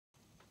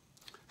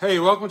Hey,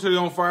 welcome to the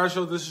Onfire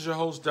Show. This is your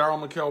host, Daryl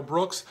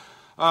M.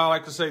 I'd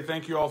like to say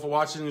thank you all for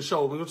watching the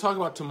show. We're going to talk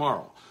about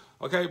tomorrow,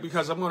 okay?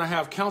 Because I'm going to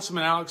have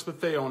Councilman Alex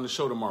Bethea on the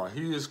show tomorrow.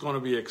 He is going to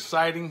be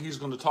exciting. He's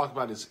going to talk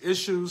about his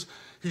issues.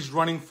 He's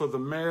running for the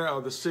mayor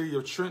of the city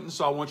of Trenton,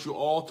 so I want you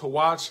all to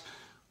watch,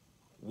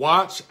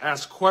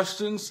 ask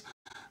questions.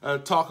 We're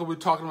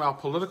talking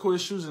about political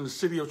issues in the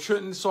city of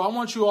Trenton. So I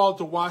want you all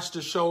to watch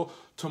the show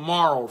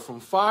tomorrow from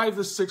 5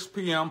 to 6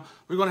 p.m.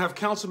 We're going to have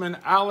Councilman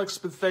Alex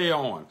Bethea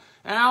on.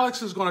 And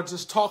Alex is going to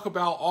just talk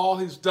about all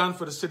he's done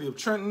for the city of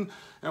Trenton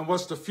and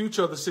what's the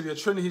future of the city of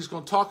Trenton. He's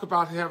going to talk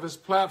about, have his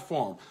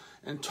platform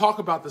and talk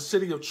about the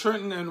city of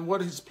Trenton and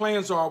what his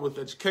plans are with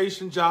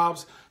education,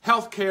 jobs,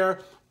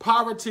 healthcare,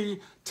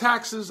 poverty,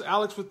 taxes.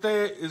 Alex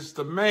Bethea is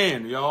the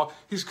man, y'all.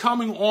 He's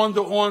coming on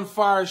the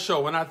Onfire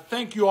Show, and I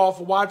thank you all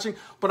for watching,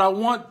 but I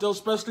want those,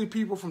 especially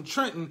people from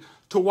Trenton,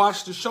 to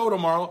watch the show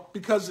tomorrow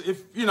because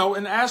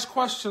and ask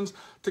questions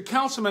to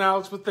Councilman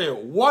Alex Bethea.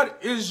 What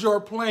is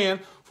your plan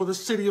for the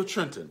city of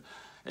Trenton?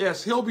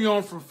 Yes, he'll be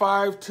on from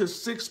 5 to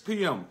 6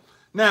 p.m.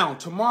 Now,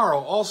 tomorrow,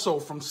 also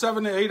from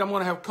 7 to 8, I'm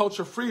going to have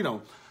Culture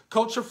Freedom.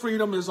 Culture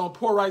Freedom is on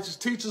Poor Righteous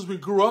Teachers. We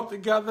grew up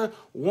together,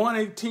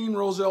 118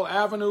 Roselle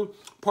Avenue,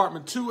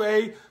 apartment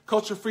 2A.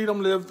 Culture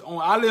Freedom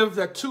I lived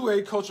at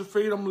 2A. Culture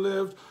Freedom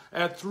lived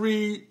at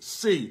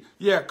 3C.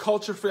 Yeah,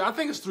 Culture Freedom. I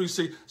think it's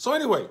 3C. So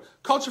anyway,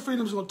 Culture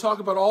Freedom is going to talk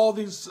about all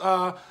these,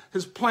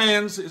 his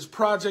plans, his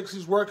projects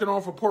he's working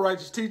on for Poor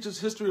Righteous Teachers,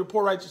 history of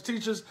Poor Righteous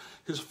Teachers,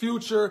 his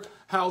future,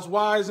 how's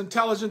Wise,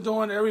 Intelligent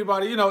doing,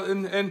 everybody,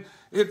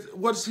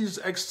 what's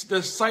the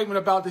excitement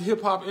about the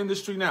hip-hop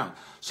industry now.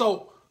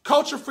 So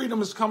Culture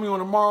Freedom is coming on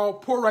tomorrow.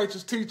 Poor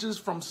Righteous Teachers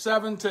from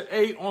 7 to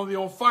 8 on the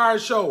Onfire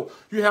Show.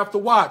 You have to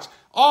watch.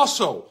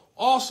 Also,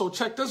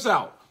 check this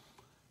out.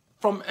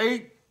 From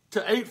 8 to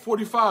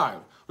 8:45,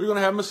 we're going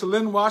to have Mr.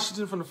 Linn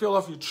Washington from the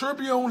Philadelphia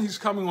Tribune. He's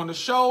coming on the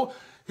show.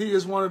 He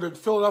is one of the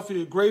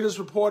Philadelphia greatest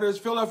reporters.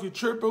 Philadelphia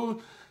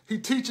Tribune. He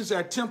teaches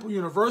at Temple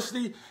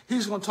University.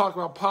 He's going to talk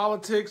about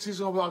politics. He's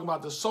going to talk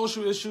about the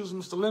social issues.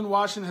 Mr. Linn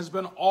Washington has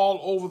been all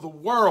over the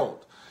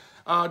world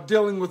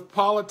dealing with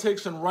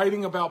politics and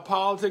writing about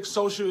politics,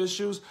 social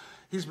issues.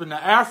 He's been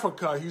to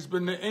Africa. He's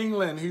been to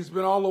England. He's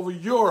been all over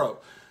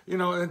Europe,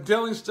 and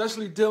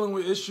especially dealing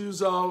with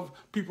issues of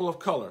people of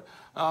color.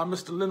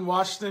 Mr. Linn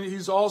Washington,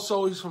 he's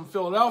from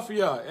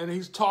Philadelphia, and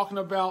he's talking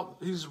about,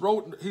 he's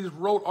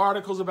wrote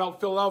articles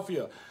about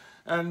Philadelphia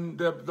and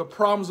the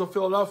problems of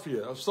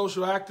Philadelphia, of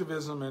social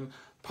activism and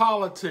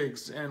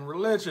politics and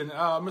religion.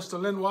 Mr.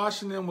 Linn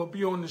Washington will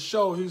be on the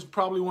show. He's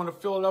probably one of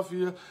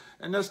Philadelphia,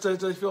 and that's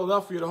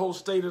Philadelphia, the whole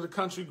state of the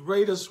country,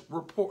 greatest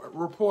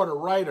reporter,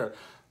 writer.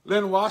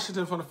 Linn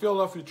Washington from the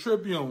Philadelphia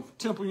Tribune,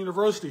 Temple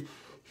University.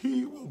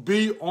 He will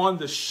be on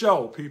the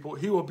show, people.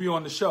 He will be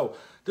on the show.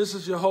 This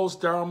is your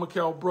host, Daryl M.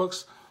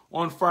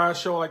 Onfire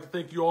Show. I'd like to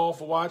thank you all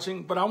for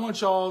watching, but I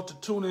want y'all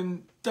to tune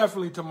in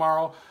definitely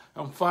tomorrow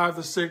from 5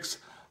 to 6.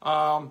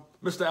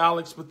 Mr.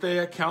 Alex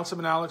Bethea,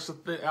 Councilman Alex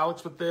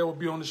Bethea will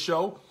be on the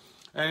show,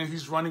 and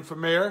he's running for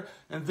mayor.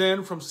 And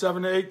then from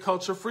 7 to 8,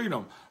 Culture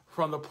Freedom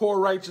from the Poor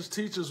Righteous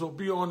Teachers will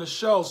be on the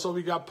show. So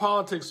we got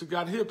politics, we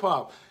got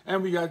hip-hop,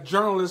 and we got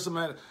journalism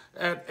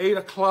at 8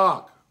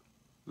 o'clock.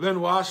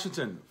 Linn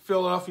Washington,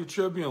 Philadelphia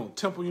Tribune,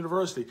 Temple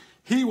University.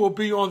 He will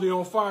be on the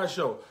Onfire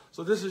Show.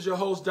 So this is your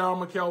host, Daryl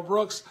M.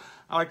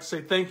 I'd like to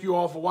say thank you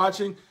all for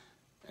watching,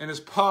 and his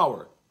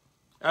power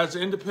as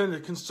an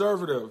independent,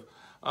 conservative,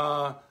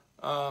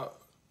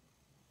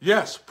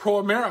 yes,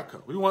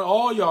 pro-America. We want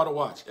all y'all to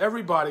watch.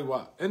 Everybody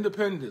watch.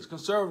 Independents,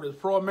 conservatives,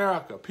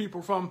 pro-America,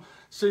 people from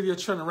city of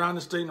Trenton, around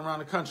the state and around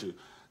the country.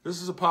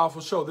 This is a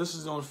powerful show. This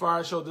is the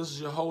Onfire Show. This is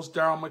your host,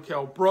 Daryl M.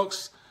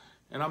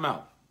 and I'm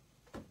out.